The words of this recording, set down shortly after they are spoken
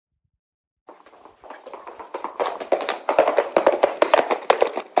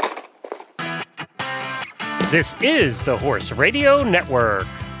This is the Horse Radio Network.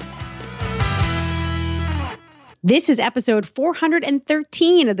 This is episode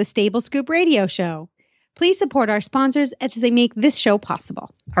 413 of the Stable Scoop Radio Show. Please support our sponsors as they make this show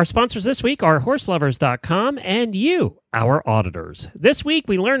possible. Our sponsors this week are HorseLovers.com and you, our auditors. This week,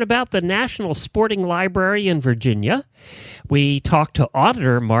 we learn about the National Sporting Library in Virginia. We talk to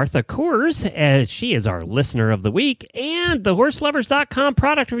auditor Martha Coors, as she is our listener of the week. And the HorseLovers.com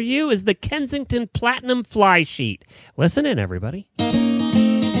product review is the Kensington Platinum Fly Sheet. Listen in, everybody.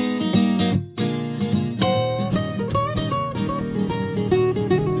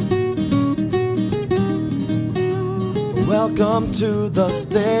 Welcome to the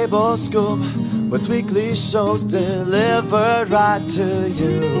Stable Scoop, with weekly shows delivered right to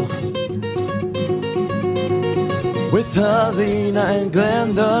you. With Helena and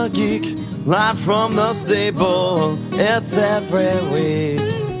Glenn the Geek, live from the stable, it's every week.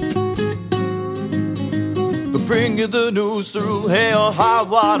 They bring you the news through hail or high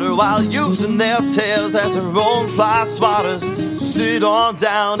water, while using their tails as their own fly swatters. So sit on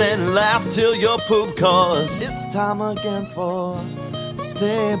down and laugh till you poop, cause it's time again for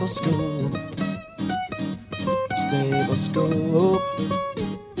Stable Scoop. Stable Scoop.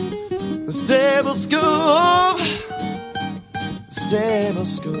 Stable Scoop. Stable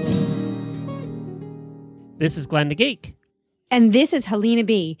Scoop. This is Glenn the Geek. And this is Helena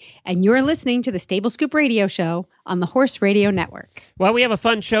B. And you're listening to the Stable Scoop Radio Show on the Horse Radio Network. Well, we have a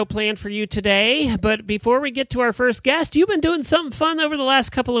fun show planned for you today. But before we get to our first guest, you've been doing something fun over the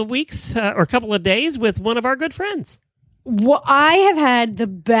last couple of weeks or couple of days with one of our good friends. Well, I have had the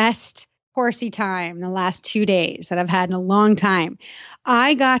best horsey time the last 2 days that I've had in a long time.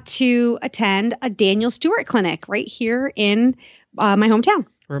 I got to attend a Daniel Stewart clinic right here in my hometown.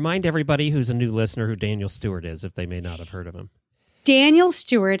 Remind everybody who's a new listener who Daniel Stewart is, if they may not have heard of him. Daniel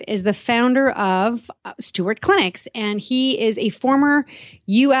Stewart is the founder of Stewart Clinics, and he is a former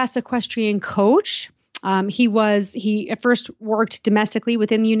U.S. equestrian coach. He at first worked domestically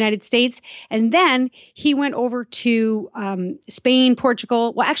within the United States, and then he went over to Spain,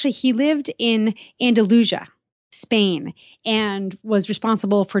 Portugal. Well, actually, he lived in Andalusia, Spain, and was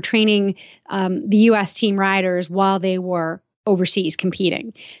responsible for training the U.S. team riders while they were overseas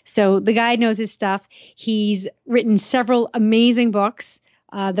competing. So the guy knows his stuff. He's written several amazing books.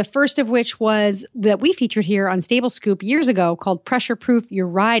 The first of which was that we featured here on Stable Scoop years ago, called Pressure Proof Your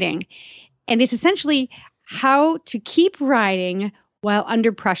Riding. And it's essentially how to keep riding while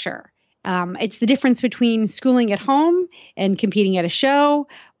under pressure. It's the difference between schooling at home and competing at a show,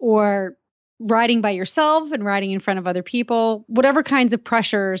 or riding by yourself and riding in front of other people, whatever kinds of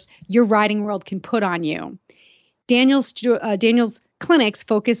pressures your riding world can put on you. Daniel's clinics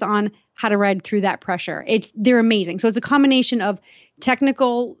focus on how to ride through that pressure. They're amazing. So it's a combination of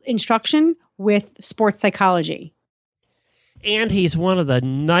technical instruction with sports psychology. And he's one of the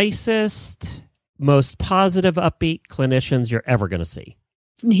nicest, most positive, upbeat clinicians you're ever going to see.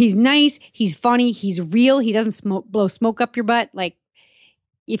 He's nice. He's funny. He's real. He doesn't blow smoke up your butt. Like,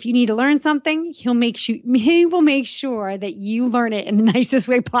 if you need to learn something, he will make sure that you learn it in the nicest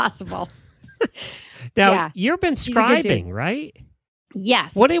way possible. Now, yeah, you've been scribing, right?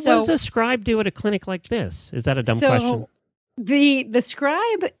 Yes. What does a scribe do at a clinic like this? Is that a dumb question? The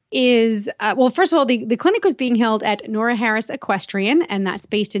scribe is, first of all, the clinic was being held at Nora Harris Equestrian, and that's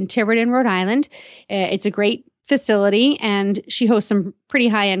based in Tiverton, Rhode Island. It's a great facility, and she hosts some pretty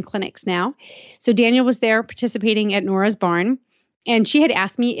high-end clinics now. So Daniel was there participating at Nora's barn, and she had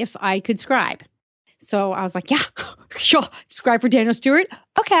asked me if I could scribe. So I was like, yeah, sure, scribe for Daniel Stewart?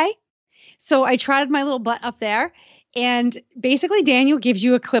 Okay. So I trotted my little butt up there, and basically Daniel gives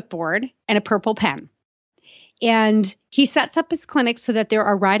you a clipboard and a purple pen. And he sets up his clinic so that there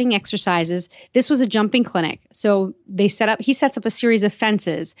are riding exercises. This was a jumping clinic. So he sets up a series of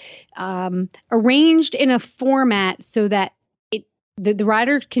fences, arranged in a format so that the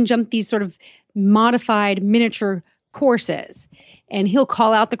rider can jump these sort of modified miniature courses. And he'll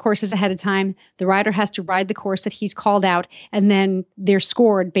call out the courses ahead of time. The rider has to ride the course that he's called out, and then they're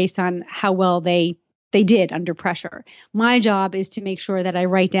scored based on how well they did under pressure. My job is to make sure that I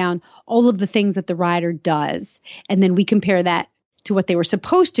write down all of the things that the rider does, and then we compare that to what they were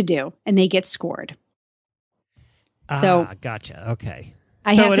supposed to do, and they get scored. Gotcha. Okay.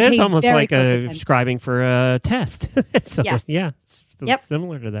 So it is almost like scribing for a test. So, yes. Yeah, it's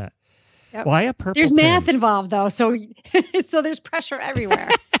similar to that. Yep. Why a purple There's pen? math involved, though, so there's pressure everywhere.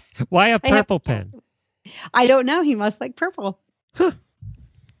 Why a purple pen? I don't know. He must like purple. Huh.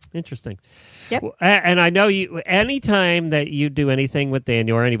 Interesting. Yep. And I know you. Anytime that you do anything with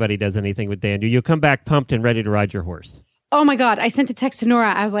Daniel, or anybody does anything with Daniel, you come back pumped and ready to ride your horse. Oh my God. I sent a text to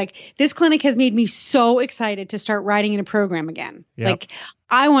Nora. I was like, this clinic has made me so excited to start riding in a program again. Yep. Like,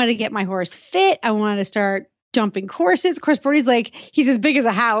 I wanted to get my horse fit. I wanted to start jumping courses. Of course, Brody's like, he's as big as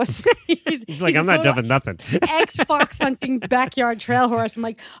a house. He's like, I'm not jumping nothing. Ex-fox hunting backyard trail horse. I'm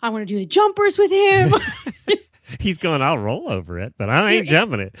like, I want to do the jumpers with him. He's going, I'll roll over it, but I ain't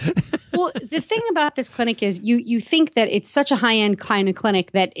jumping it. Well, the thing about this clinic is you think that it's such a high-end kind of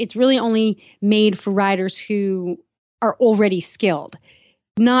clinic that it's really only made for riders who are already skilled.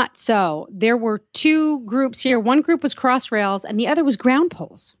 Not so. There were two groups here. One group was cross rails and the other was ground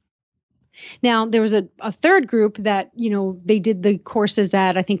poles. Now, there was a third group that, they did the courses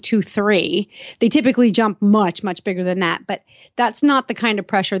at, I think, 2-3. They typically jump much, much bigger than that. But that's not the kind of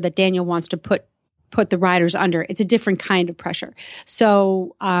pressure that Daniel wants to put the riders under. It's a different kind of pressure.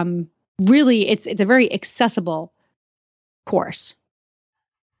 So really, it's a very accessible course.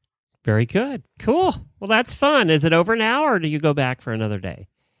 Very good. Cool. Well, that's fun. Is it over now or do you go back for another day?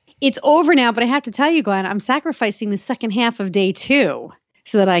 It's over now, but I have to tell you, Glenn, I'm sacrificing the second half of day 2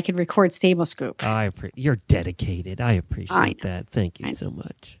 so that I could record Stable Scoop. You're dedicated. I appreciate that. Thank you so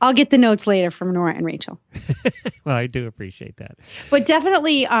much. I'll get the notes later from Nora and Rachel. Well, I do appreciate that. But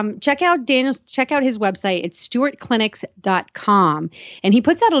definitely check out his website. It's stewartclinics.com. And he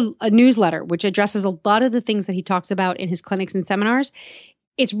puts out a newsletter which addresses a lot of the things that he talks about in his clinics and seminars.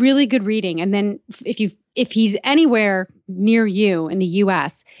 It's really good reading. And then if he's anywhere near you in the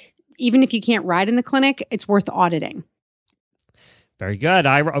US, even if you can't ride in the clinic, it's worth auditing. Very good.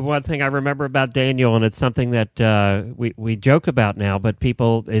 One thing I remember about Daniel, and it's something that we joke about now, but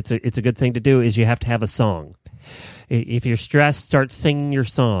people, it's a good thing to do, is you have to have a song. If you're stressed, start singing your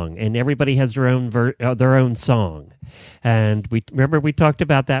song, and everybody has their own song. And we talked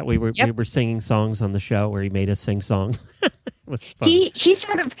about that. We were singing songs on the show where he made us sing songs. It was fun. He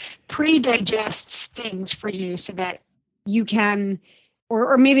sort of pre-digests things for you so that you can,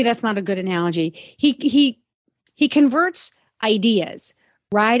 or maybe that's not a good analogy. He converts ideas,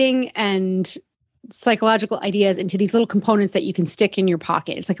 riding and psychological ideas, into these little components that you can stick in your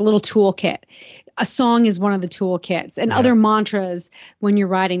pocket. It's like a little toolkit. A song is one of the toolkits, and other mantras when you're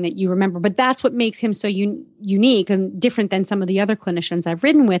riding that you remember. But that's what makes him so unique and different than some of the other clinicians I've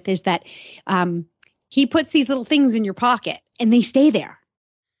ridden with, is that he puts these little things in your pocket and they stay there.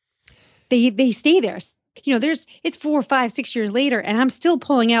 They stay there. It's 4, 5, 6 years later, and I'm still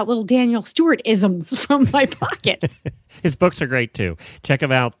pulling out little Daniel Stewart isms from my pockets. His books are great too. Check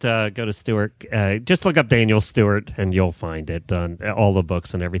him out. Go to Stewart. Just look up Daniel Stewart, and you'll find it on all the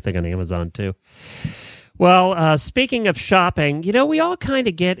books and everything on Amazon too. Well, speaking of shopping, we all kind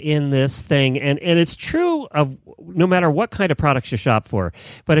of get in this thing, and it's true of no matter what kind of products you shop for.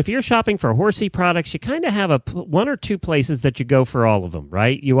 But if you're shopping for horsey products, you kind of have one or two places that you go for all of them,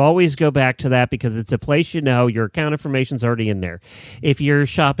 right? You always go back to that because it's a place your account information's already in there. If you're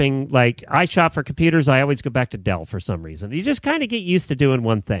shopping, like I shop for computers, I always go back to Dell for some reason. You just kind of get used to doing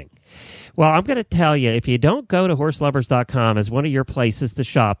one thing. Well, I'm going to tell you, if you don't go to horselovers.com as one of your places to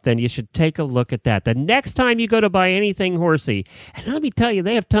shop, then you should take a look at that. The next time you go to buy anything horsey, and let me tell you,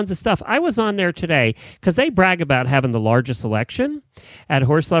 they have tons of stuff. I was on there today because they brag about having the largest selection at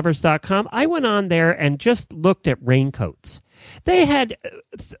horselovers.com. I went on there and just looked at raincoats. They had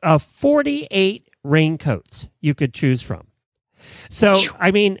 48 raincoats you could choose from. So,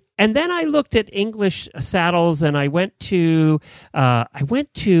 and then I looked at English saddles, and I went to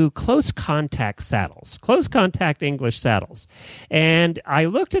Close Contact saddles, Close Contact English saddles, and I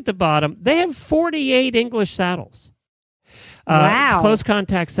looked at the bottom. They have 48 English saddles. Wow. Close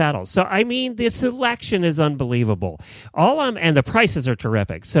Contact saddles. So, the selection is unbelievable. And the prices are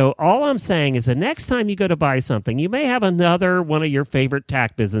terrific. So, all I'm saying is the next time you go to buy something, you may have another one of your favorite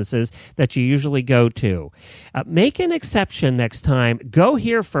tack businesses that you usually go to. Make an exception next time. Go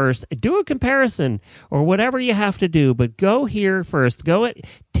here first. Do a comparison or whatever you have to do, but go here first.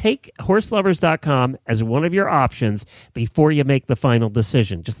 Take horselovers.com as one of your options before you make the final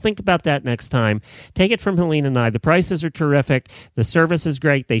decision. Just think about that next time. Take it from Helene and I. The prices are terrific. The service is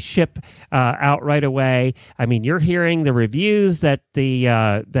great. They ship out right away. You're hearing the reviews that the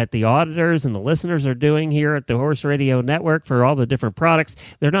auditors and the listeners are doing here at the Horse Radio Network for all the different products.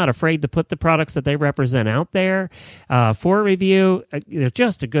 They're not afraid to put the products that they represent out there for review. They're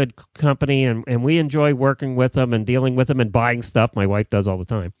just a good company, and we enjoy working with them and dealing with them and buying stuff. My wife does all the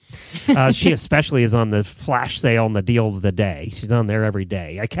time. She especially is on the flash sale and the deal of the day. She's on there every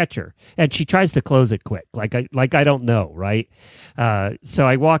day. I catch her, and she tries to close it quick, like I don't know, right? So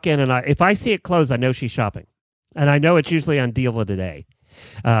I walk in, and if I see it closed, I know she's shopping, and I know it's usually on deal of the day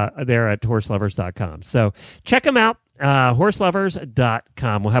there at horselovers.com. So check them out.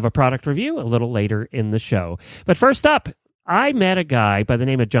 Horselovers.com. We'll have a product review a little later in the show. But first up, I met a guy by the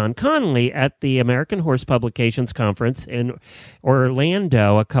name of John Connolly at the American Horse Publications Conference in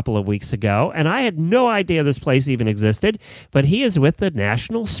Orlando a couple of weeks ago, and I had no idea this place even existed, but he is with the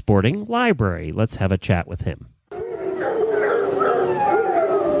National Sporting Library. Let's have a chat with him.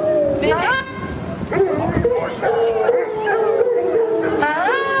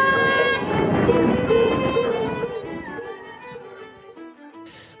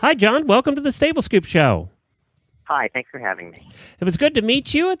 Hi, John. Welcome to the Stable Scoop Show. Hi, thanks for having me. It was good to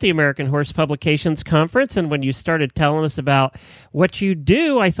meet you at the American Horse Publications Conference, and when you started telling us about what you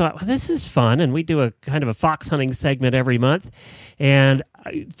do, I thought, well, this is fun, and we do a kind of a fox hunting segment every month. And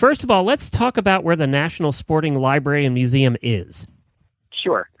first of all, let's talk about where the National Sporting Library and Museum is.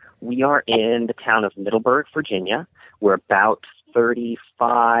 Sure. We are in the town of Middleburg, Virginia. We're about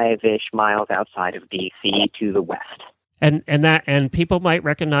 35-ish miles outside of D.C. to the west. And people might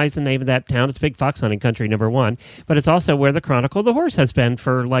recognize the name of that town. It's big fox hunting country, number one, but it's also where the Chronicle of the Horse has been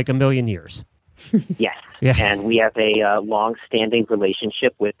for like a million years. Yes, yeah. And we have a long-standing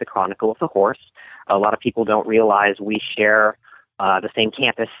relationship with the Chronicle of the Horse. A lot of people don't realize we share the same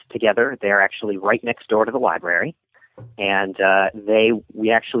campus together. They're actually right next door to the library, and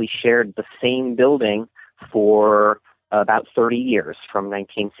we actually shared the same building for about 30 years, from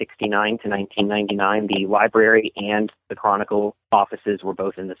 1969 to 1999. The library and the Chronicle offices were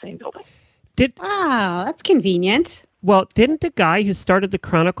both in the same building. Wow, that's convenient. Well, didn't the guy who started the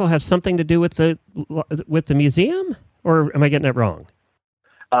Chronicle have something to do with the museum? Or am I getting it wrong?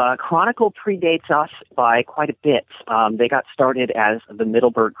 Chronicle predates us by quite a bit. They got started as the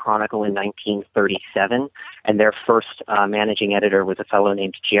Middleburg Chronicle in 1937, and their first managing editor was a fellow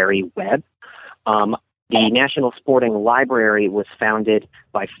named Jerry Webb. The National Sporting Library was founded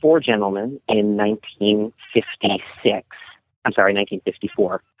by four gentlemen in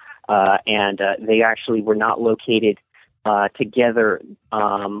 1954. And they actually were not located together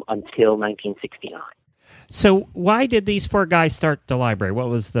until 1969. So why did these four guys start the library? What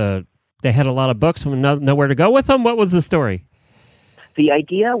was they had a lot of books and nowhere to go with them? What was the story? The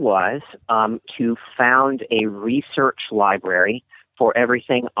idea was to found a research library for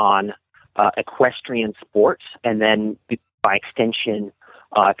everything on equestrian sports, and then by extension,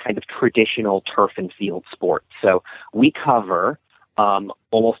 kind of traditional turf and field sports. So we cover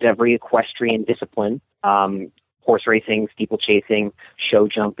almost every equestrian discipline: horse racing, steeplechasing, show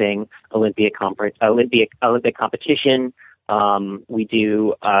jumping, Olympic competition. We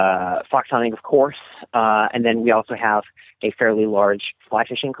do fox hunting, of course, and then we also have a fairly large fly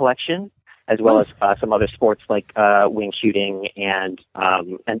fishing collection, as well as some other sports like wing shooting and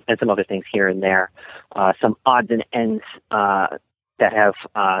some other things here and there. Some odds and ends that have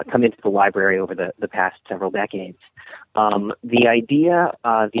come into the library over the past several decades. The idea,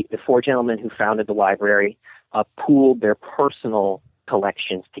 the four gentlemen who founded the library pooled their personal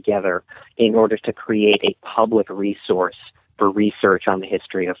collections together in order to create a public resource for research on the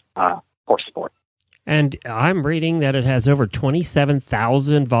history of horse sport. And I'm reading that it has over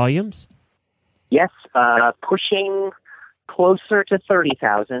 27,000 volumes? Yes, pushing closer to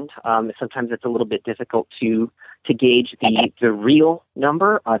 30,000. Sometimes it's a little bit difficult to gauge the real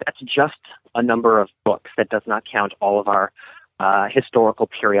number. That's just a number of books. That does not count all of our historical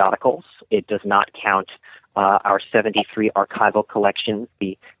periodicals. It does not count our 73 archival collections,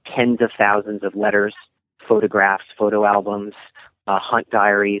 the tens of thousands of letters, photographs, photo albums, hunt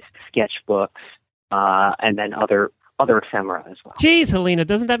diaries, sketchbooks, and then other ephemera as well. Geez, Helena,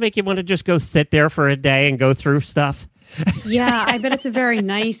 doesn't that make you want to just go sit there for a day and go through stuff? Yeah, I bet it's a very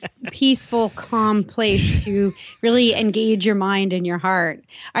nice, peaceful, calm place to really engage your mind and your heart.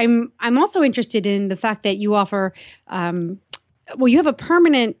 I'm also interested in the fact that you offer, you have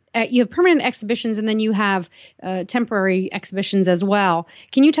permanent exhibitions, and then you have temporary exhibitions as well.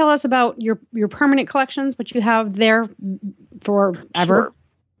 Can you tell us about your permanent collections, what you have there forever? Sure.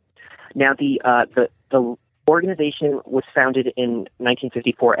 Now, the organization was founded in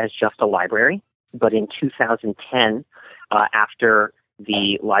 1954 as just a library, but in 2010, after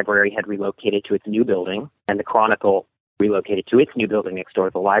the library had relocated to its new building and the Chronicle relocated to its new building next door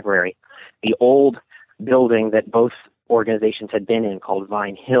to the library, the old building that both organizations had been in, called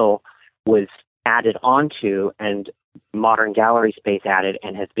Vine Hill, was added onto and modern gallery space added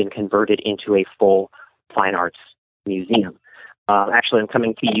and has been converted into a full fine arts museum. Actually, I'm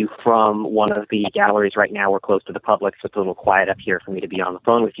coming to you from one of the galleries right now. We're close to the public, so it's a little quiet up here for me to be on the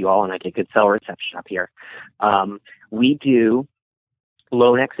phone with you all, and I get good cell reception up here. We do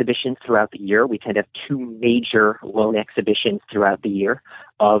loan exhibitions throughout the year. We tend to have two major loan exhibitions throughout the year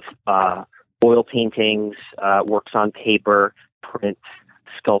of oil paintings, works on paper, prints,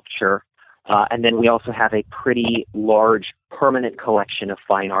 sculpture, And then we also have a pretty large permanent collection of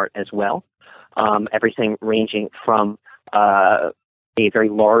fine art as well. Everything ranging from a very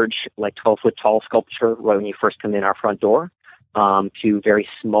large, like 12-foot tall sculpture when you first come in our front door, to very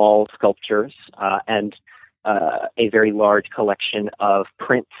small sculptures, and a very large collection of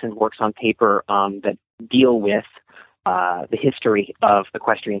prints and works on paper that deal with the history of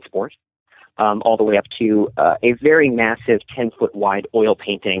equestrian sport, all the way up to a very massive 10-foot wide oil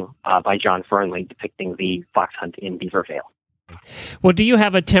painting by John Fernley depicting the fox hunt in Beaver Vale. Well, do you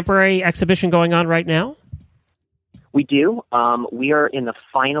have a temporary exhibition going on right now? We do. We are in the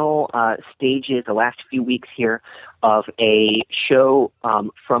final stages, the last few weeks here, of a show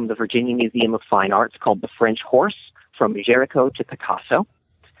from the Virginia Museum of Fine Arts called The French Horse, from Jericho to Picasso.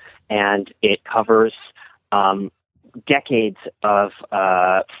 And it covers decades of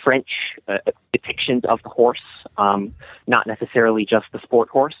French depictions of the horse, not necessarily just the sport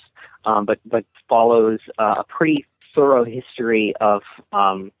horse, but follows a pretty thorough history of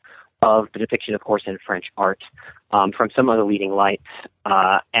the depiction of horse in French art from some of the leading lights.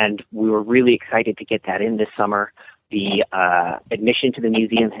 And we were really excited to get that in this summer. The admission to the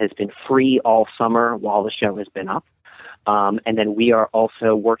museum has been free all summer while the show has been up. And then we are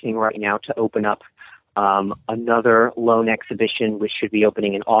also working right now to open up another loan exhibition, which should be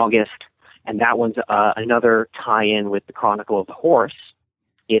opening in August. And that one's another tie-in with the Chronicle of the Horse.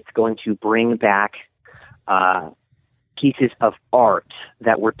 It's going to bring back pieces of art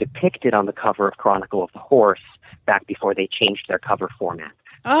that were depicted on the cover of Chronicle of the Horse back before they changed their cover format.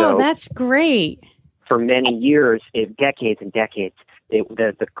 Oh, so that's great. For many years, decades and decades,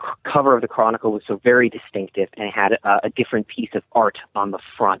 the cover of the Chronicle was so very distinctive and it had a different piece of art on the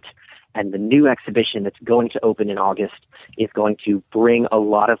front. And the new exhibition that's going to open in August is going to bring a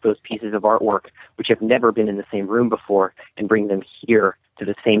lot of those pieces of artwork, which have never been in the same room before, and bring them here to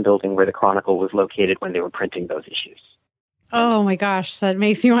the same building where the Chronicle was located when they were printing those issues. Oh my gosh, that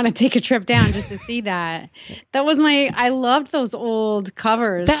makes me want to take a trip down just to see that. I loved those old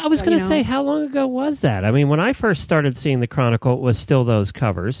covers. I was going to say, how long ago was that? I mean, when I first started seeing the Chronicle, it was still those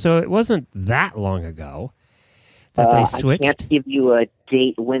covers, so it wasn't that long ago that they switched. I can't give you a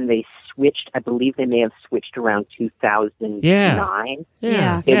date when they switched. I believe they may have switched around 2009.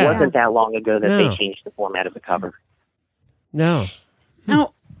 Yeah. It wasn't that long ago that they changed the format of the cover. No.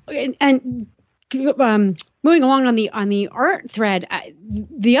 Now, and moving along on the art thread,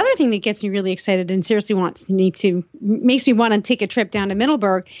 the other thing that gets me really excited and seriously makes me want to take a trip down to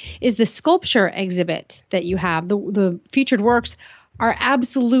Middleburg is the sculpture exhibit that you have. The featured works are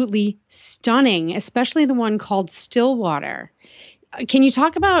absolutely stunning, especially the one called Stillwater. Can you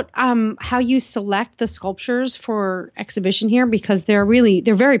talk about how you select the sculptures for exhibition here? Because they're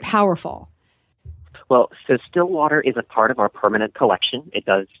very powerful. Well, so Stillwater is a part of our permanent collection. It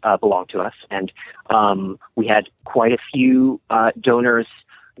does belong to us. And we had quite a few donors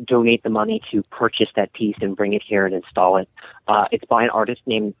donate the money to purchase that piece and bring it here and install it. It's by an artist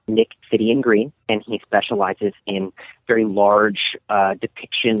named Nick Fidian Green, and he specializes in very large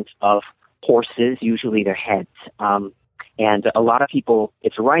depictions of horses, usually their heads. And a lot of people,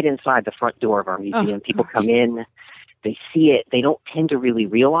 it's right inside the front door of our museum. People come in, they see it, they don't tend to really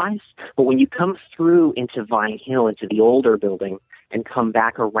realize, but when you come through into Vine Hill, into the older building, and come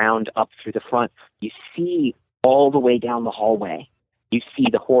back around up through the front, you see all the way down the hallway, you see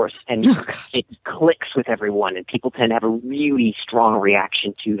the horse, and it clicks with everyone, and people tend to have a really strong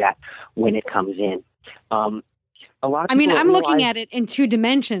reaction to that when it comes in. A lot of I'm looking at it in 2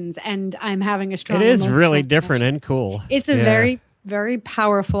 dimensions, and I'm having a strong It is really different and cool. It's a very, very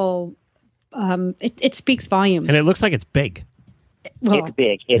powerful. It speaks volumes, and it looks like it's big. Well, it's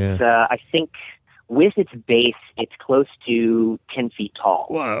big. It's I think with its base, it's close to 10 feet tall.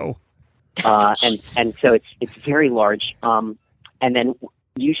 Whoa! And so it's very large. And then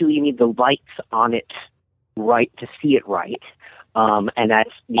usually you need the lights on it right to see it right. And that's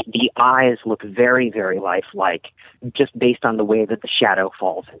the eyes look very, very lifelike, just based on the way that the shadow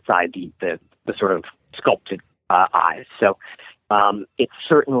falls inside the sort of sculpted eyes. So it's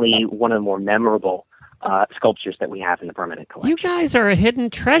certainly one of the more memorable sculptures that we have in the permanent collection. You guys are a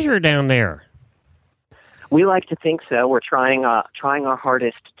hidden treasure down there. We like to think so. We're trying our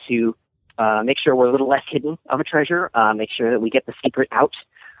hardest to make sure we're a little less hidden of a treasure, make sure that we get the secret out.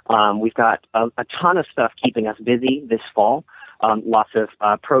 We've got a ton of stuff keeping us busy this fall. Lots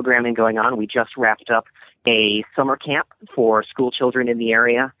of programming going on. We just wrapped up a summer camp for school children in the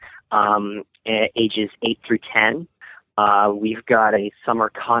area, ages 8 through 10. We've got a summer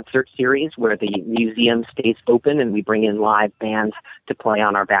concert series where the museum stays open and we bring in live bands to play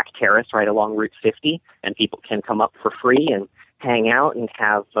on our back terrace right along Route 50, and people can come up for free and hang out and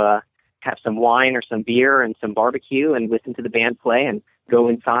have have some wine or some beer and some barbecue and listen to the band play and go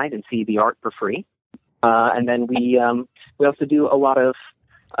inside and see the art for free. And then we also do a lot of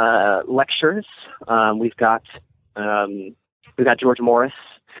lectures. We've got George Morris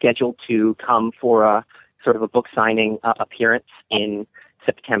scheduled to come for a sort of a book signing appearance in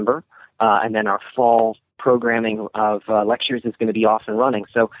September, and then our fall programming of lectures is going to be off and running.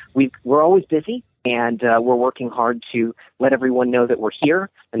 So we're always busy, and we're working hard to let everyone know that we're here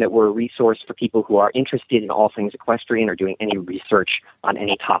and that we're a resource for people who are interested in all things equestrian or doing any research on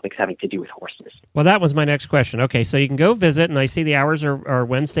any topics having to do with horses. Well, that was my next question. Okay, so you can go visit, and I see the hours are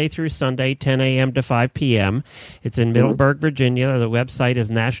Wednesday through Sunday, 10 a.m. to 5 p.m. It's in Middleburg, Virginia. The website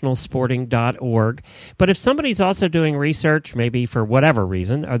is nationalsporting.org. But if somebody's also doing research, maybe for whatever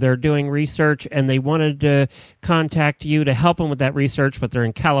reason, or they're doing research and they wanted to contact you to help them with that research, but they're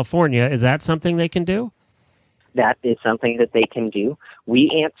in California, is that something they can do? That is something that they can do.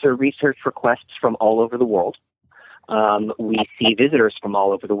 We answer research requests from all over the world. We see visitors from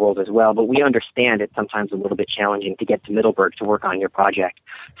all over the world as well, but we understand it's sometimes a little bit challenging to get to Middleburg to work on your project.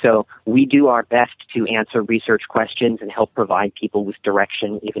 So we do our best to answer research questions and help provide people with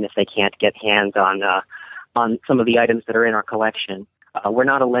direction, even if they can't get hands on some of the items that are in our collection. We're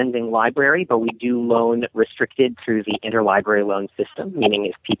not a lending library, but we do loan restricted through the interlibrary loan system, meaning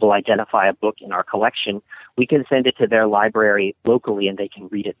if people identify a book in our collection, we can send it to their library locally and they can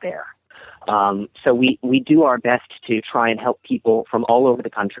read it there. So we do our best to try and help people from all over the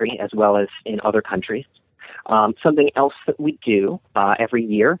country as well as in other countries. Something else that we do every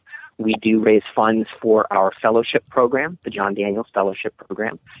year, we do raise funds for our fellowship program, the John Daniels Fellowship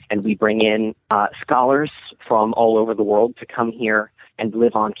Program, and we bring in scholars from all over the world to come here and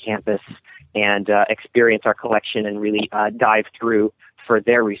live on campus and experience our collection and really dive through for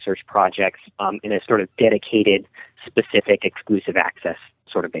their research projects in a sort of dedicated, specific, exclusive access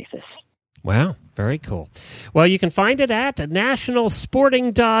sort of basis. Wow, very cool. Well, you can find it at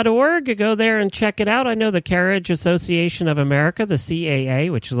nationalsporting.org. Go there and check it out. I know the Carriage Association of America, the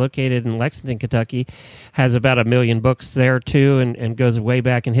CAA, which is located in Lexington, Kentucky, has about 1 million books there, too, and goes way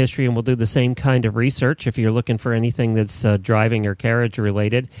back in history, and will do the same kind of research if you're looking for anything that's driving or carriage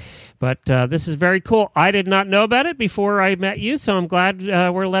related. But this is very cool. I did not know about it before I met you, so I'm glad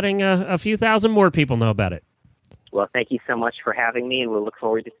we're letting a few thousand more people know about it. Well, thank you so much for having me, and we'll look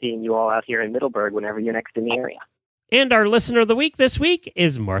forward to seeing you all out here in Middleburg whenever you're next in the area. And our listener of the week this week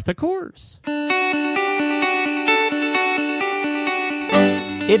is Martha Kors.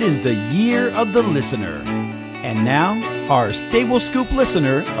 It is the year of the listener. And now, our Stable Scoop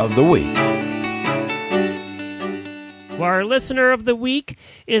listener of the week. Well, our listener of the week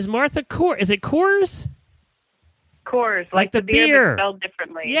is Martha Kors. Is it Kors? Coors, like the beer, but spelled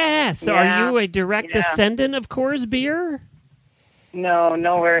differently. Yes. So are you a direct descendant of Coors beer? No,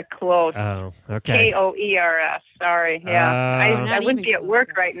 nowhere close. Oh, okay. Koers. Sorry. Yeah. I wouldn't be at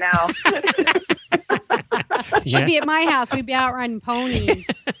work right now. She'd be at my house. We'd be out riding ponies.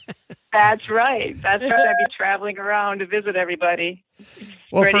 That's right. I'd be traveling around to visit everybody.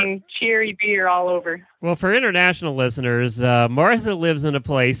 Spreading cheery beer all over. Well, for international listeners, Martha lives in a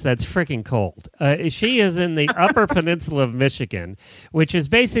place that's freaking cold. She is in the Upper Peninsula of Michigan, which is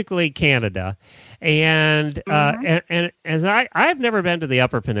basically Canada. And and as I've never been to the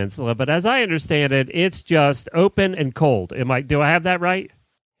Upper Peninsula, but as I understand it, it's just open and cold. Do I have that right?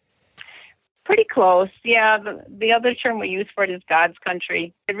 Pretty close. Yeah, the other term we use for it is God's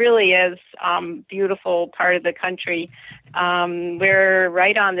country. It really is beautiful part of the country. We're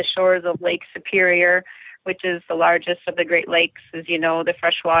right on the shores of Lake Superior, which is the largest of the Great Lakes, as you know, the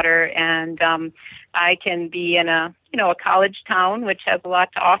freshwater. And I can be in a college town, which has a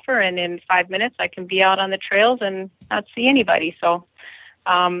lot to offer. And in 5 minutes, I can be out on the trails and not see anybody. So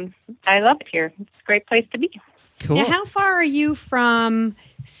I love it here. It's a great place to be. Cool. Now, how far are you from,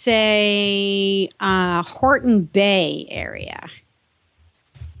 say, Horton Bay area?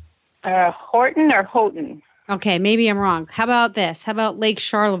 Horton or Houghton? Okay, maybe I'm wrong. How about this? How about Lake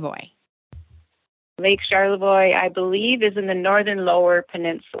Charlevoix? Lake Charlevoix, I believe, is in the northern lower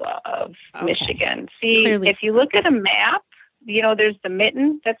peninsula of Michigan. See, Clearly. If you look at a map, there's the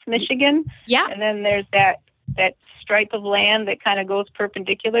mitten, that's Michigan. Yeah. And then there's that stripe of land that kind of goes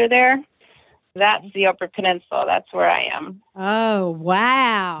perpendicular there. That's the Upper Peninsula. That's where I am. Oh,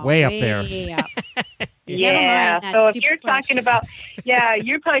 wow. Way up there. Up. Yeah. So if you're talking about,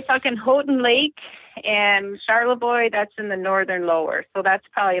 you're probably talking Houghton Lake and Charlevoix. That's in the northern lower. So that's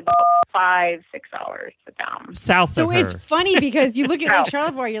probably about 5-6 hours down. South of her. So it's funny because you look at Lake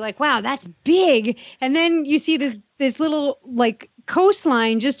Charlevoix, you're like, wow, that's big. And then you see this little like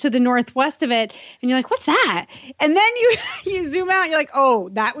coastline just to the northwest of it, and you're like, what's that? And then you zoom out and you're like, oh,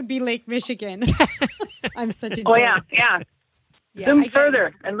 that would be Lake Michigan. I'm such a Oh, dork. yeah. Yeah, Zoom I get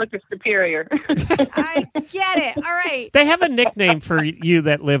further and look at Superior. it. I get it. All right. They have a nickname for you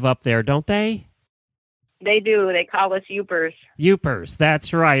that live up there, don't they? They do. They call us Yoopers. Yoopers.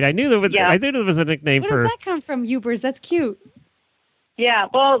 That's right. I knew there was. Yeah. I knew there was a nickname Where for. does that come from, Ubers? That's cute. Yeah,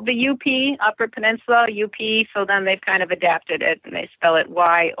 well, the UP, Upper Peninsula, UP, so then they've kind of adapted it, and they spell it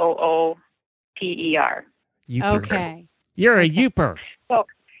Yooper. Yoopers. Okay. You're a Yooper. So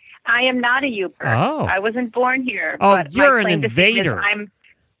I am not a Yooper. Oh. I wasn't born here. Oh, but you're my an claim to fame is invader.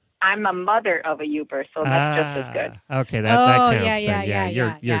 I'm a mother of a Yooper, so that's just as good. Okay, that Oh, counts. yeah, then.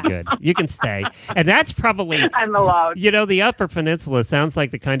 yeah, You're good. You can stay, and that's probably. I'm allowed. You know, the Upper Peninsula sounds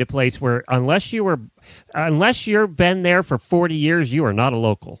like the kind of place where unless you've been there for 40 years, you are not a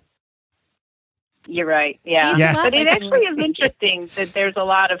local. You're right. Yeah. Yeah. But it actually is interesting that there's a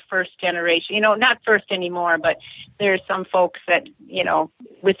lot of first generation, not first anymore, but there's some folks that,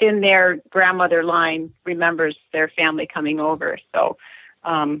 within their grandmother line remembers their family coming over. So,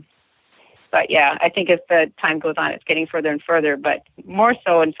 but yeah, I think as the time goes on, it's getting further and further, but more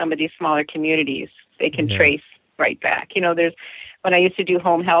so in some of these smaller communities, they can trace right back. When I used to do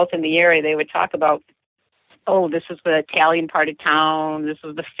home health in the area, they would talk about, oh, this is the Italian part of town, this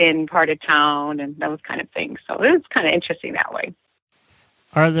was the Finn part of town, and those kind of things. So it's kind of interesting that way.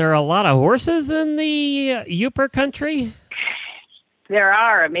 Are there a lot of horses in the Yooper country? There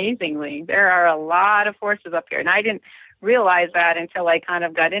are, amazingly. There are a lot of horses up here, and I didn't realize that until I kind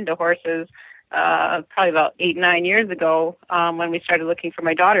of got into horses probably about 8-9 years ago when we started looking for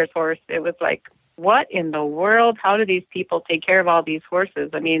my daughter's horse. It was like, what in the world? How do these people take care of all these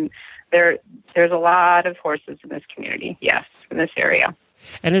horses? I mean, there's a lot of horses in this community, yes, in this area.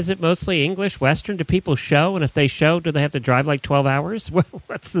 And is it mostly English, Western? Do people show? And if they show, do they have to drive like 12 hours?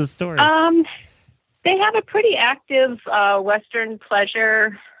 What's the story? They have a pretty active Western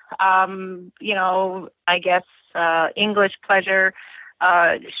pleasure, I guess, English pleasure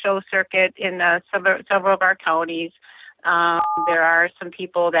show circuit in several of our counties. There are some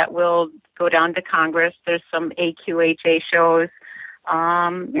people that will go down to Congress. There's some AQHA shows.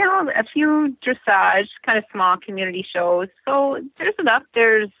 A few dressage, kind of small community shows. So there's enough.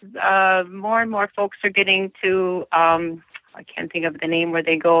 There's more and more folks are getting to, I can't think of the name where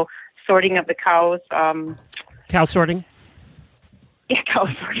they go, sorting of the cows. Cow sorting? Yeah, cow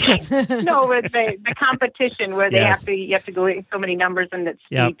sorting. No, with the competition where you have to go in so many numbers and it's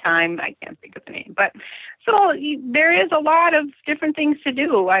speed time. I can't think of the name. But so there is a lot of different things to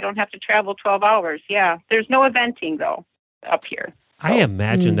do. I don't have to travel 12 hours. Yeah. There's no eventing, though, up here. I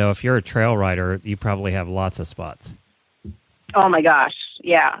imagine, though, if you're a trail rider, you probably have lots of spots. Oh, my gosh.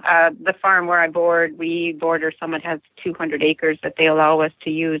 Yeah. The farm where we border, someone has 200 acres that they allow us to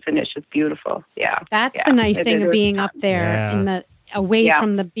use, and it's just beautiful. Yeah. That's the nice thing of being up there away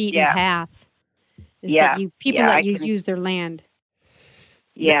from the beaten path. Is that people let you use their land.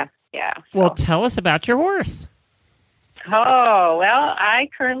 Yeah. Yeah. Well, tell us about your horse. Oh, well, I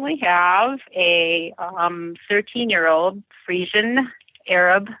currently have a 13-year-old Frisian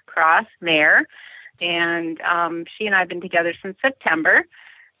Arab cross mare, and she and I have been together since September.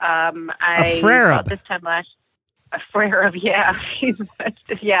 A Frarab. This time last a Frarab, yeah.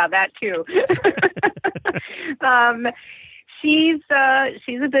 Yeah, that too. She's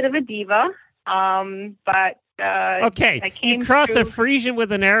a bit of a diva, but okay, you cross a Frisian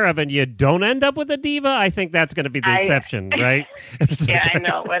with an Arab and you don't end up with a diva? I think that's going to be the exception, right? Yeah, I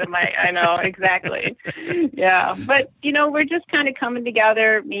know. I know, exactly. Yeah. But, we're just kind of coming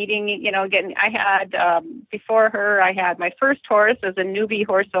together, meeting, I had, before her, I had my first horse as a newbie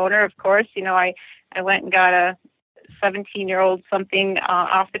horse owner, of course. I went and got a 17-year-old something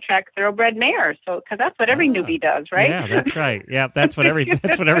off the track thoroughbred mare. So, because that's what every newbie does, right? Yeah, that's right. Yeah, that's what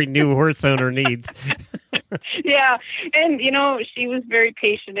every new horse owner needs. Yeah, and she was very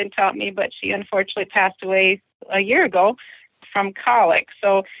patient and taught me, but she unfortunately passed away a year ago from colic.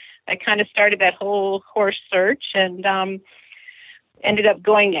 So I kind of started that whole horse search and ended up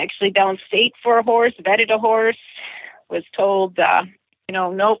going actually downstate for a horse, vetted a horse, was told,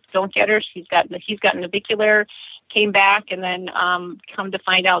 nope, don't get her. He's got navicular. Came back and then come to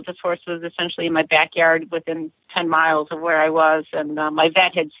find out this horse was essentially in my backyard within 10 miles of where I was. And my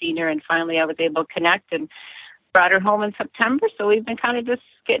vet had seen her, and finally I was able to connect and brought her home in September. So we've been kind of just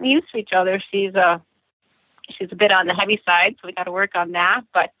getting used to each other. She's a bit on the heavy side, so we got to work on that.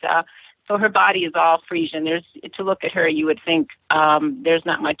 But so her body is all Frisian. To look at her, you would think there's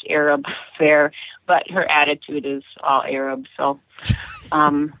not much Arab there, but her attitude is all Arab. So.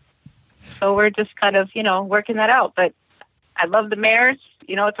 So we're just kind of, working that out. But I love the mares.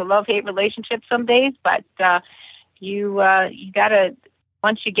 It's a love-hate relationship some days, but you gotta,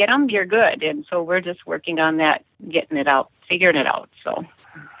 once you get them, you're good. And so we're just working on that, getting it out, figuring it out. So.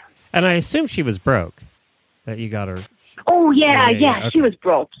 And I assume she was broke, that you got her. Oh yeah. Okay. She was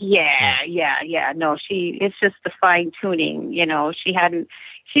broke. Yeah. No, it's just the fine tuning.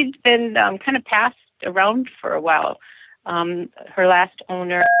 She'd been kind of passed around for a while. Her last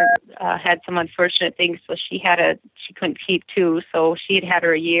owner had some unfortunate things, so she couldn't keep two. So she had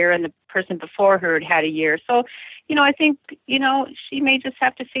her a year, and the person before her had a year. So, I think she may just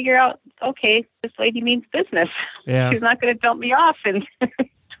have to figure out, okay, this lady means business. Yeah. She's not going to dump me off in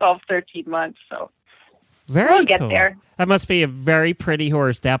 12, 13 months. So. We'll get cool. there. That must be a very pretty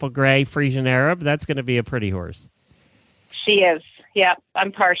horse. Dapple Gray, Frisian Arab. That's going to be a pretty horse. She is. Yeah,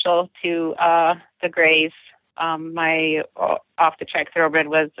 I'm partial to the grays. My off-the-track thoroughbred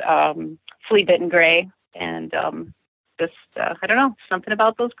was flea bitten gray, and I don't know, something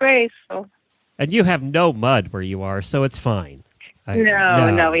about those grays. So. And you have no mud where you are, so it's fine.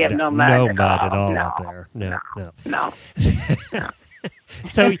 No, we have no mud. No at mud all. at all No, out there. No. No.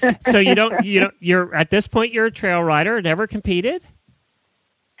 So you're at this point you're a trail rider, never competed?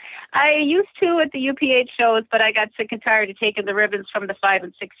 I used to at the UPH shows, but I got sick and tired of taking the ribbons from the 5-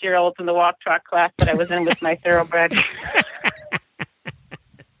 and 6-year-olds in the walk trot class that I was in with my thoroughbred.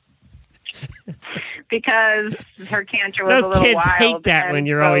 Because her canter was Those a little kids wild. hate that and when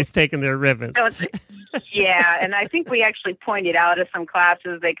you're so- always taking their ribbons. Yeah, and I think we actually pointed out at some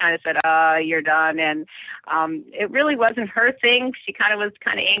classes, they kind of said, you're done. And it really wasn't her thing. She was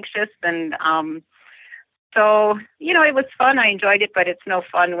kind of anxious. And so, it was fun. I enjoyed it, but it's no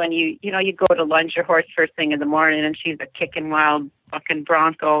fun when you go to lunge your horse first thing in the morning and she's a kicking wild fucking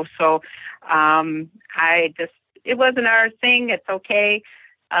bronco. So it wasn't our thing. It's okay.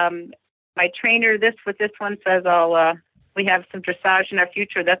 My trainer with this one says we have some dressage in our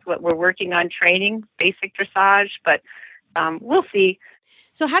future. That's what we're working on training, basic dressage, but we'll see.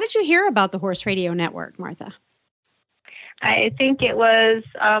 So how did you hear about the Horse Radio Network, Martha? I think it was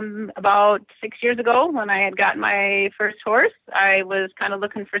about 6 years ago when I had gotten my first horse. I was kind of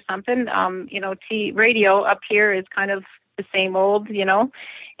looking for something. Radio up here is kind of the same old,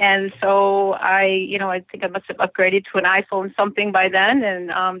 and so I think I must have upgraded to an iPhone something by then,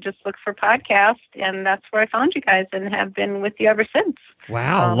 and just looked for podcasts, and that's where I found you guys, and have been with you ever since.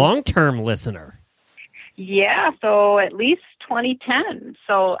 Wow, long-term listener. Yeah, so at least 2010.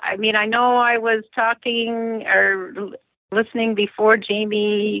 So I know I was talking or listening before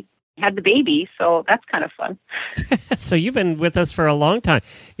Jamie had the baby, so that's kind of fun. So you've been with us for a long time.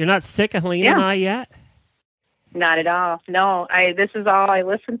 You're not sick of Helena and I yet? Not at all. No, this is all I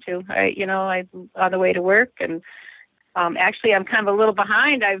listen to. I on the way to work, and actually I'm kind of a little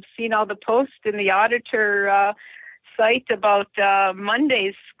behind. I've seen all the posts in the Auditor site about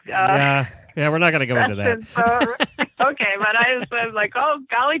Mondays. Yeah, we're not going to go into that. Okay, but I was like, oh,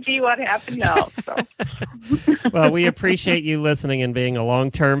 golly gee, what happened now? So. Well, we appreciate you listening and being a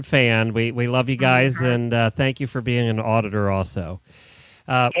long-term fan. We love you guys, and thank you for being an auditor also.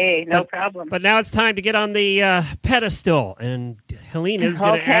 Hey, no problem. But now it's time to get on the pedestal, and Helena's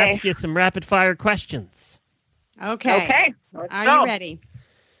going to ask you some rapid-fire questions. Okay. Are you ready?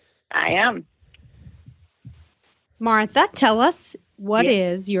 I am. Martha, tell us, what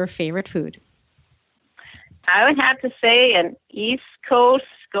is your favorite food? I would have to say an East Coast,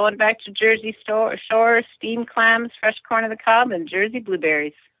 going back to Jersey Shore, steamed clams, fresh corn on the cob, and Jersey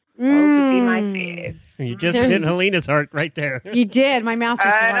blueberries. Those would be my fave. You just hit Helena's heart right there. You did. My mouth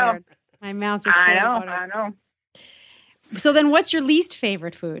just watered. My mouth just watered. I know. So then what's your least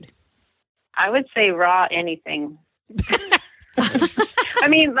favorite food? I would say raw anything.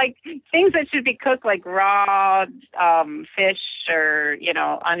 Like things that should be cooked, like raw fish or,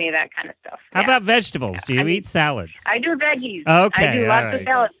 any of that kind of stuff. How about vegetables? Do you eat salads? I do veggies. Okay. I do lots of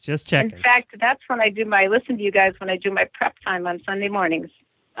salads. Just checking. In fact, that's when I listen to you guys when I do my prep time on Sunday mornings.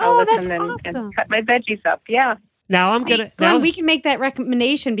 Oh, that's awesome. And cut my veggies up. Yeah. Now Glenn, we can make that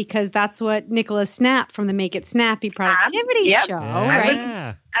recommendation because that's what Nicholas Snap from the Make It Snappy Productivity Show, right?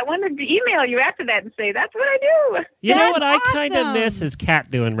 Yeah. I wanted to email you after that and say, that's what I do. You know what That's I kind of awesome. miss is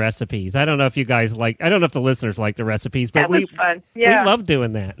Kat doing recipes. I don't know if you guys I don't know if the listeners like the recipes, but That was fun. Yeah. we love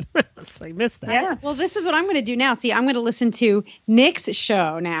doing that. So I miss that. Yeah. Well, this is what I'm going to do now. See, I'm going to listen to Nick's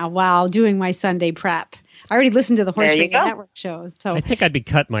show now while doing my Sunday prep. I already listened to the Horse Radio Network shows. So, I think I'd be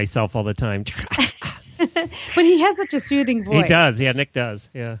cutting myself all the time. but he has such a soothing voice. He does. Yeah, Nick does.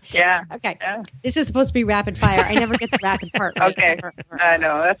 Yeah. Yeah. Okay. Yeah. This is supposed to be rapid fire. I never get the rapid part. Right? Okay. I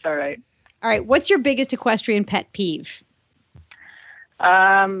know. That's all right. All right. What's your biggest equestrian pet peeve?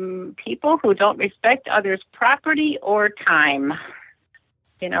 People who don't respect others' property or time.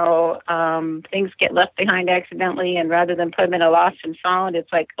 Things get left behind accidentally, and rather than put them in a lost and found,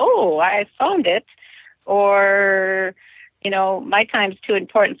 it's like, oh, I found it. Or, my time's too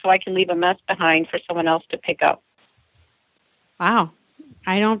important, so I can leave a mess behind for someone else to pick up. Wow.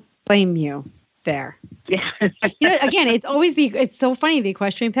 I don't blame you there. Yeah. Again, it's so funny. The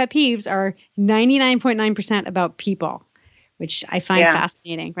equestrian pet peeves are 99.9% about people, which I find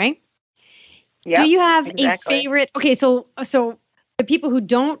fascinating, right? Yep, do you have exactly. a favorite? Okay, so the people who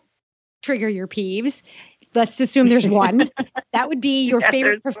don't trigger your peeves, let's assume there's one. That would be your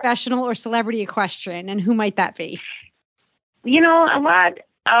favorite professional or celebrity equestrian, and who might that be? A lot.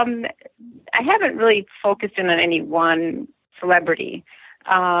 I haven't really focused in on any one celebrity.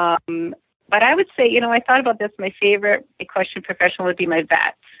 But I would say, I thought about this. My favorite equestrian professional would be my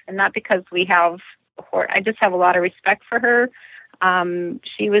vet. And not because we have a horse. I just have a lot of respect for her.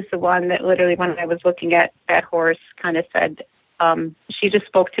 She was the one that literally, when I was looking at that horse, kind of said, she just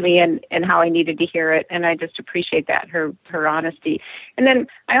spoke to me and how I needed to hear it. And I just appreciate that, her honesty. And then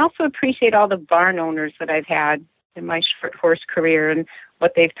I also appreciate all the barn owners that I've had in my short horse career and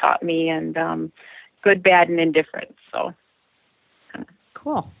what they've taught me, and good, bad, and indifferent. So.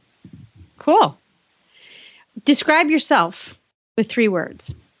 Cool. Describe yourself with 3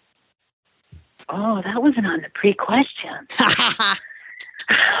 words. Oh, that wasn't on the pre-question.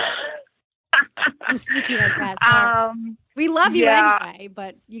 I'm sneaky like that. So we love you anyway,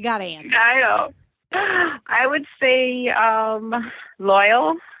 but you got to answer. I know. I would say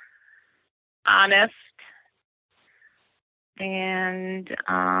loyal, honest, and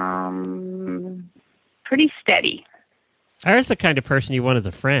pretty steady. Ira's the kind of person you want as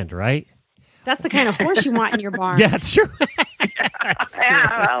a friend, right? That's the kind of horse you want in your barn. Yeah, that's true.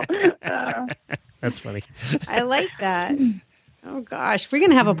 That's funny. I like that. Oh, gosh. We're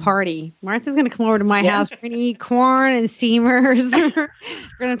going to have a party. Martha's going to come over to my house. We're going to eat corn and Seamers. We're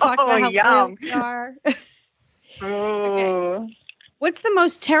going to talk about how loyal we are. Okay. What's the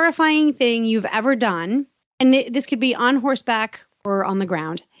most terrifying thing you've ever done? And this could be on horseback or on the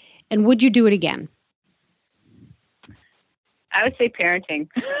ground. And would you do it again? I would say parenting.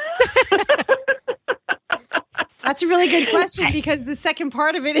 That's a really good question, because the second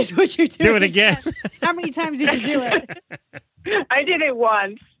part of it is, would you do it again? How many times did you do it? I did it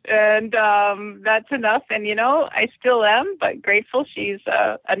once, and that's enough. And, I still am, but grateful she's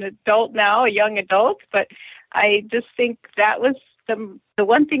an adult now, a young adult. But I just think that was the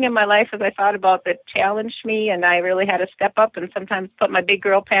one thing in my life, as I thought about, that challenged me, and I really had to step up and sometimes put my big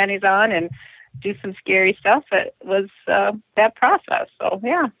girl panties on and do some scary stuff. It was that process. So,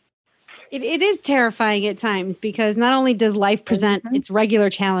 yeah. It is terrifying at times, because not only does life present its regular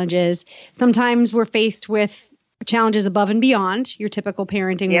challenges, sometimes we're faced with challenges above and beyond your typical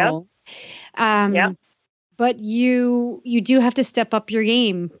parenting roles. But you do have to step up your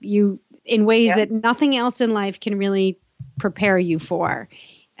game in ways that nothing else in life can really prepare you for.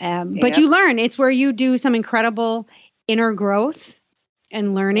 But you learn. It's where you do some incredible inner growth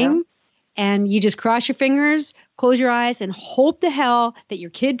and learning. Yeah. And you just cross your fingers, close your eyes, and hope the hell that your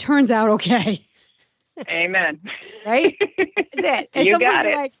kid turns out okay. Amen. Right? That's it. And you got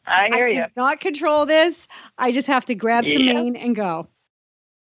it. Like, I hear you. I cannot control this. I just have to grab some mane and go.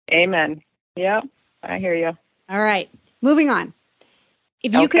 Amen. Yeah, I hear you. All right. Moving on.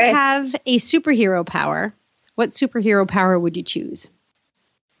 If you could have a superhero power, what superhero power would you choose?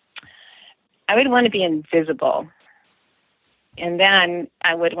 I would want to be invisible. And then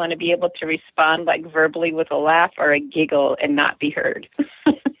I would want to be able to respond like verbally with a laugh or a giggle and not be heard.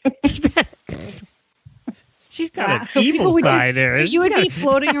 She's got an evil side there. You would be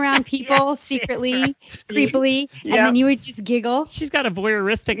floating around people secretly, creepily, and then you would just giggle. She's got a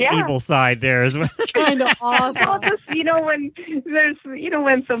voyeuristic evil side there as well. It's kind of awesome. Well, just, when there's,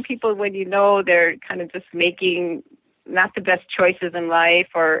 when some people, when they're kind of just making not the best choices in life,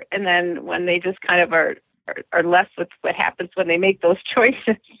 and then when they just kind of are left with what happens when they make those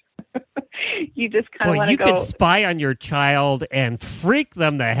choices. You just kind of want to go. You could spy on your child and freak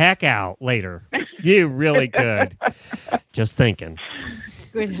them the heck out later. You really could. Just thinking.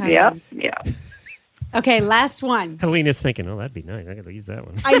 Good heavens. Yeah. Okay, last one. Helena's thinking, that'd be nice. I got to use that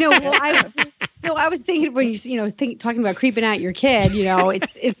one. I know. Well, I was thinking when talking about creeping out your kid.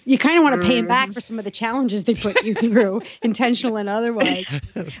 It's you kind of want to pay him back for some of the challenges they put you through, intentional and otherwise.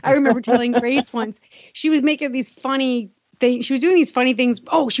 I remember telling Grace once, she was making these funny things. She was doing these funny things.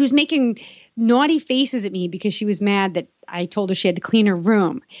 Oh, she was making naughty faces at me because she was mad that I told her she had to clean her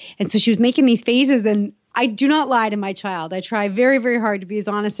room, and so she was making these faces, and I do not lie to my child. I try very, very hard to be as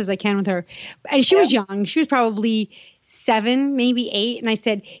honest as I can with her. And she was young. She was probably 7, maybe 8. And I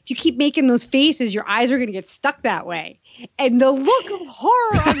said, if you keep making those faces, your eyes are going to get stuck that way. And the look of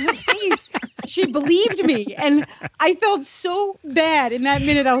horror on her face, she believed me. And I felt so bad in that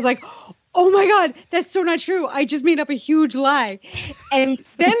minute. I was like, oh my God, that's so not true. I just made up a huge lie. And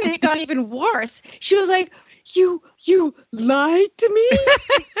then it got even worse. She was like, you lied to me?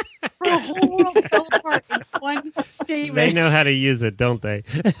 Her whole world fell apart in one statement. They know how to use it, don't they?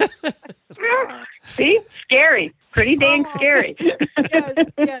 See? Scary. Pretty dang scary.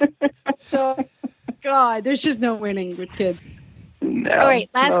 Yes. So, God, there's just no winning with kids. No, all right,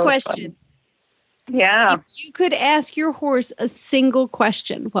 last no question. Fun. Yeah. If you could ask your horse a single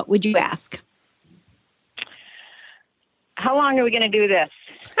question, what would you ask? How long are we going to do this?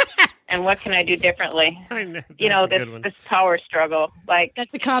 And what can I do differently? I know, this power struggle. Like,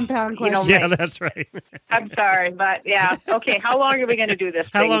 that's a compound question. Yeah, that's right. I'm sorry, but yeah. Okay, how long are we going to do this?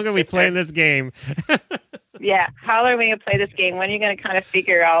 How long are we playing this game? Yeah, how long are we going to play this game? When are you going to kind of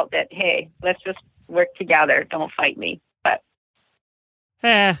figure out that, hey, let's just work together. Don't fight me. But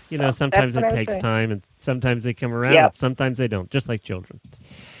sometimes it takes time, and sometimes they come around, and sometimes they don't, just like children.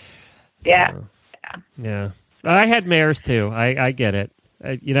 Yeah. Yeah. I had mares too. I get it.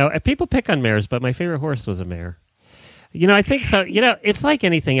 People pick on mares, but my favorite horse was a mare. I think so. It's like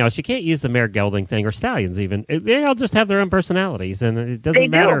anything else. You can't use the mare gelding thing or stallions even. They all just have their own personalities, and it doesn't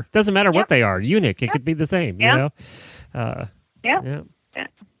matter. Doesn't matter what they are. Eunuch. It could be the same. Yeah.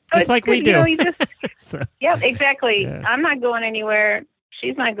 Just like we do. Yeah, exactly. Yeah. I'm not going anywhere.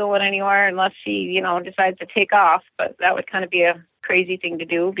 She's not going anywhere unless she, decides to take off. But that would kind of be a crazy thing to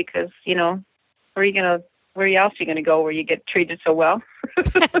do because, where else are you going to go where you get treated so well?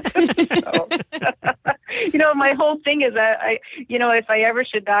 So, my whole thing is that if I ever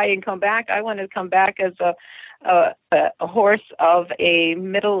should die and come back, I want to come back as a horse of a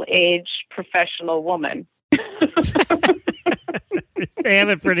middle-aged professional woman. They have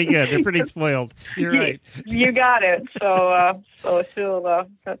it pretty good. They're pretty spoiled. You're right. You got it. So that's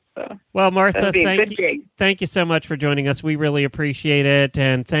well, Martha, thank you so much for joining us. We really appreciate it,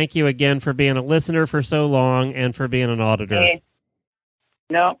 and thank you again for being a listener for so long and for being an auditor. Hey.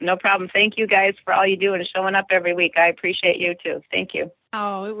 No problem. Thank you guys for all you do and showing up every week. I appreciate you too. Thank you.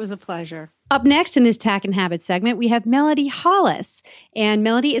 Oh, it was a pleasure. Up next in this Tack and Habit segment, we have Melody Hollis, and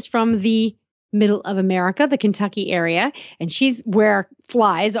Melody is from the middle of America, the Kentucky area, and she's where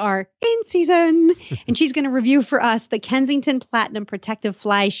flies are in season. And she's going to review for us the Kensington Platinum Protective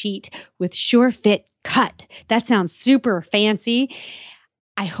Fly Sheet with Sure Fit Cut. That sounds super fancy.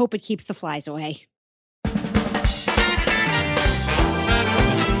 I hope it keeps the flies away.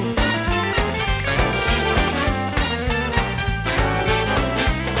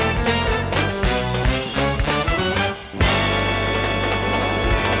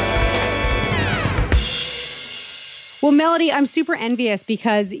 Well, Melody, I'm super envious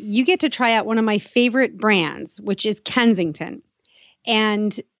because you get to try out one of my favorite brands, which is Kensington.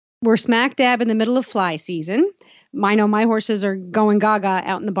 And we're smack dab in the middle of fly season. I know my horses are going gaga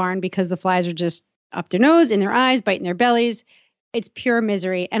out in the barn because the flies are just up their nose, in their eyes, biting their bellies. It's pure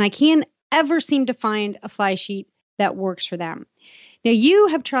misery. And I can't ever seem to find a fly sheet that works for them. Now, you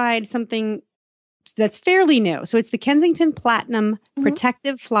have tried something that's fairly new. So it's the Kensington Platinum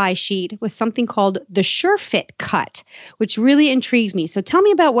Protective Fly Sheet with something called the Sure Fit Cut, which really intrigues me. So tell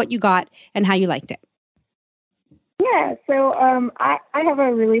me about what you got and how you liked it. Yeah, so I have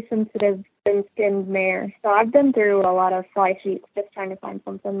a really sensitive thin-skinned mare. So I've been through a lot of fly sheets just trying to find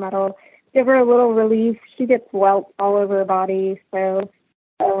something that'll give her a little relief. She gets welts all over her body, so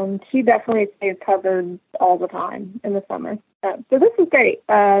she definitely stays covered all the time in the summer. So this is great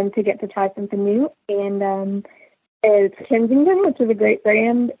to get to try something new. And it's Kensington, which is a great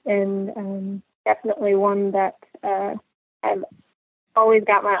brand, and definitely one that I've always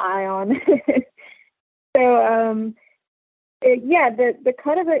got my eye on. So, the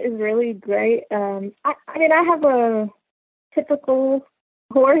cut of it is really great. I have a typical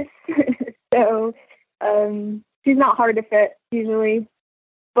horse, so she's not hard to fit usually,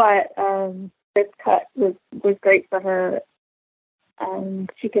 but this cut was great for her.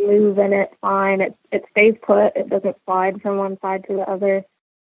 She can move in it fine. It stays put. It doesn't slide from one side to the other.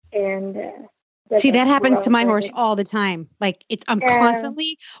 And see, that happens to my horse all the time. Like I'm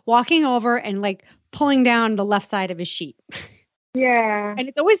constantly walking over and like pulling down the left side of his sheet. Yeah. And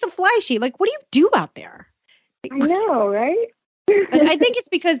it's always the fly sheet. Like, what do you do out there? I know, right? But I think it's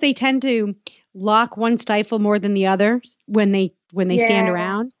because they tend to lock one stifle more than the other when they stand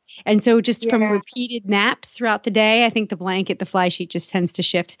around. And so just from repeated naps throughout the day, I think the fly sheet just tends to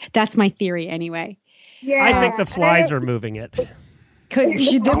shift. That's my theory anyway. Yeah, I think the flies are moving it.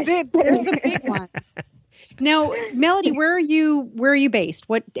 There's some big ones. Now, Melody, where are you based?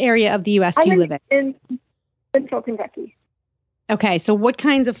 What area of the U.S. do you live in? In Central Kentucky. Okay, so what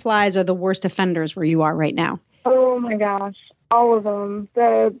kinds of flies are the worst offenders where you are right now? Oh my gosh, all of them.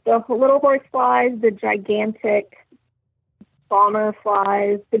 The little horse flies, the gigantic bomber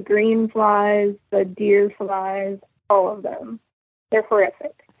flies, the green flies, the deer flies, all of them. They're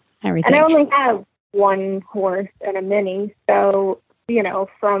horrific. Everything. And I only have one horse and a mini, so,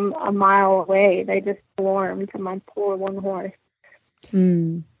 from a mile away, they just swarm to my poor one horse.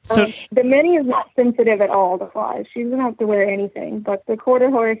 So The mini is not sensitive at all to flies. She doesn't have to wear anything, but the quarter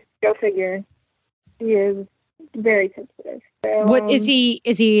horse, go figure, he is very sensitive. So, What is he?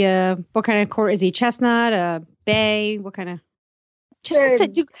 Is he? What kind of quarter? Is he chestnut? Bay? What kind of?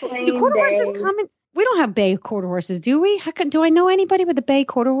 Chestnut? Do quarter horses come in? We don't have bay quarter horses, do we? Do I know anybody with a bay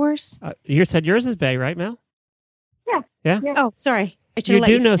quarter horse? you said yours is bay, right, Mel? Yeah. Oh, sorry. I should You have let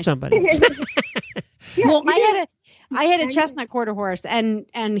do you know finish. somebody. Well, I had a chestnut quarter horse,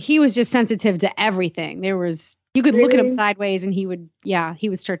 and he was just sensitive to everything. You could look at him sideways, and he would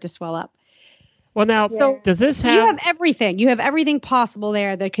start to swell up. Well, now, does this So you have everything. You have everything possible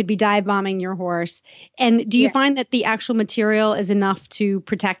there that could be dive bombing your horse. And do you find that the actual material is enough to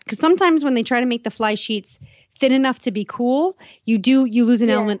protect? Because sometimes when they try to make the fly sheets thin enough to be cool, you lose an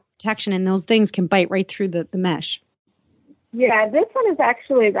element of protection, and those things can bite right through the mesh. Yeah, this one is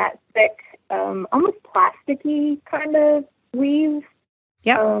actually that thick, almost plasticky kind of weave.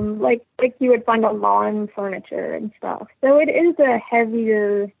 Yeah. Like you would find on lawn furniture and stuff. So it is a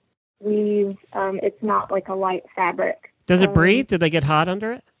heavier weave. It's not like a light fabric. Does it breathe? Did they get hot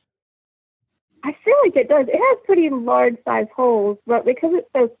under it? I feel like it does. It has pretty large size holes, but because it's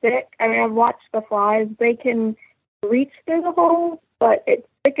so thick, I've watched the flies, they can reach through the holes, but it's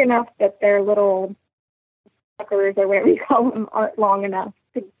thick enough that their little suckers or whatever you call them aren't long enough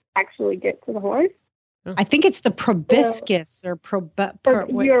to actually get to the horse. I think it's the proboscis or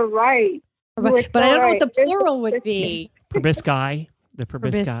You're right. But I don't know what the plural would be. Proboscis. The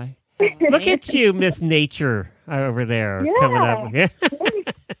proboscis. Look at you, Miss Nature, over there coming up. Yeah.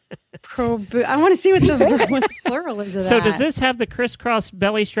 I want to see what the plural is of that. So does this have the crisscross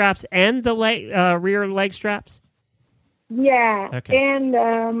belly straps and the rear leg straps? Yeah. Okay. And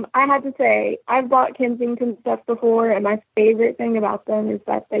I have to say, I've bought Kensington stuff before, and my favorite thing about them is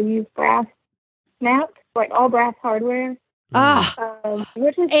that they use brass snaps, like all brass hardware.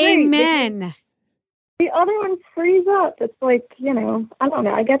 Which is amen. Great. The other ones freeze up. It's like, I don't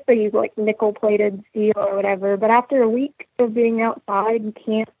know. I guess they use like nickel-plated steel or whatever. But after a week of being outside, you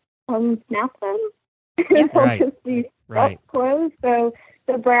can't unsnap them. Yeah. Right. They'll just be stuck closed. So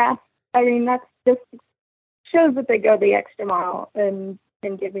the brass, that's just shows that they go the extra mile in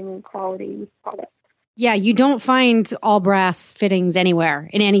giving quality products. Yeah, you don't find all brass fittings anywhere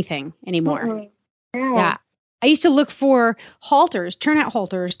in anything anymore. Mm-hmm. Yeah. I used to look for halters, turnout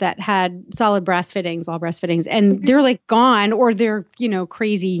halters that had solid brass fittings, all brass fittings, and they're like gone or they're,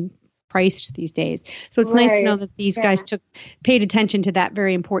 crazy priced these days. So it's nice to know that these guys paid attention to that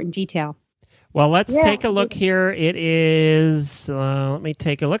very important detail. Well, let's take a look here. It is, let me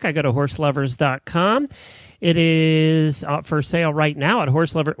take a look. I go to horselovers.com. It is for sale right now at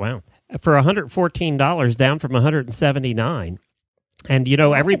Horselover. Wow. For $114, down from $179. And,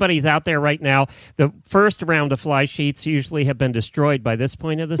 everybody's out there right now. The first round of fly sheets usually have been destroyed by this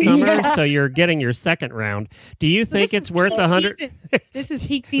point of the summer, so you're getting your second round. Do you think it's worth $100? This is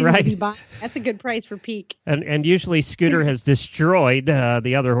peak season to be buying. That's a good price for peak. And usually Scooter has destroyed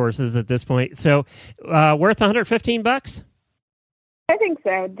the other horses at this point. So worth $115? I think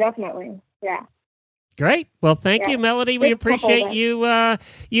so, definitely. Yeah. Great. Well, thank you, Melody. We appreciate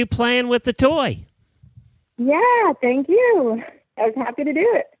you playing with the toy. Yeah, thank you. I was happy to do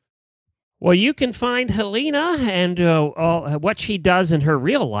it. Well, you can find Helena and what she does in her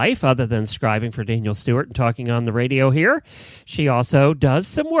real life, other than scribing for Daniel Stewart and talking on the radio here. She also does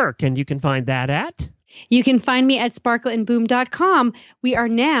some work, and you can find that at... You can find me at sparkleandboom.com. We are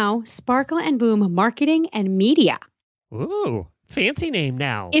now Sparkle and Boom Marketing and Media. Ooh, fancy name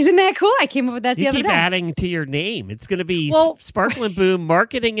now. Isn't that cool? I came up with that the other day. You keep adding to your name. It's going to be Sparkle and Boom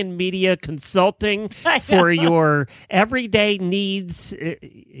Marketing and Media Consulting for your everyday needs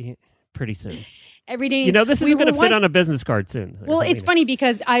pretty soon. Everyday needs. This is going to fit on a business card soon. Well, it's funny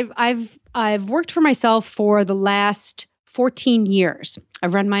because I've worked for myself for the last 14 years.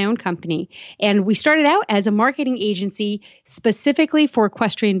 I've run my own company, and we started out as a marketing agency specifically for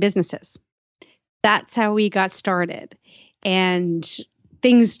equestrian businesses. That's how we got started. And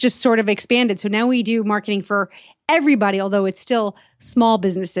things just sort of expanded. So now we do marketing for everybody, although it's still small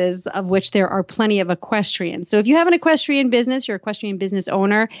businesses, of which there are plenty of equestrians. So if you have an equestrian business, you're an equestrian business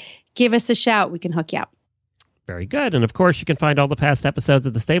owner, give us a shout. We can hook you up. Very good. And of course, you can find all the past episodes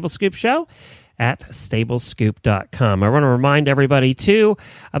of the Stable Scoop Show at stablescoop.com. I want to remind everybody, too,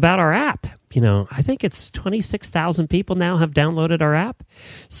 about our app. I think it's 26,000 people now have downloaded our app.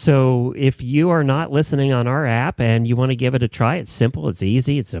 So if you are not listening on our app and you want to give it a try, it's simple, it's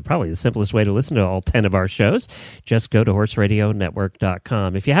easy. It's probably the simplest way to listen to all 10 of our shows. Just go to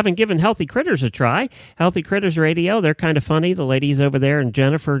horseradionetwork.com. If you haven't given Healthy Critters a try, Healthy Critters Radio, they're kind of funny. The ladies over there, and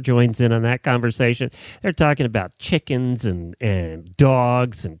Jennifer joins in on that conversation. They're talking about chickens and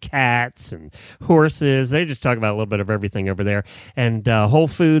dogs and cats and horses. They just talk about a little bit of everything over there. And whole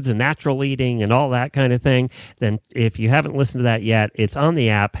foods and natural eating and all that kind of thing. Then if you haven't listened to that yet, it's on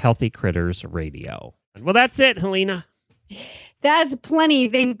the app Healthy Critters Radio. Well, that's it, Helena. That's plenty.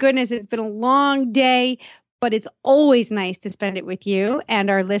 Thank goodness. It's been a long day, but it's always nice to spend it with you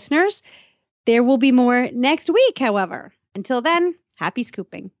and our listeners. There will be more next week, however. Until then, happy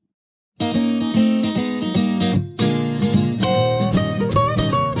scooping.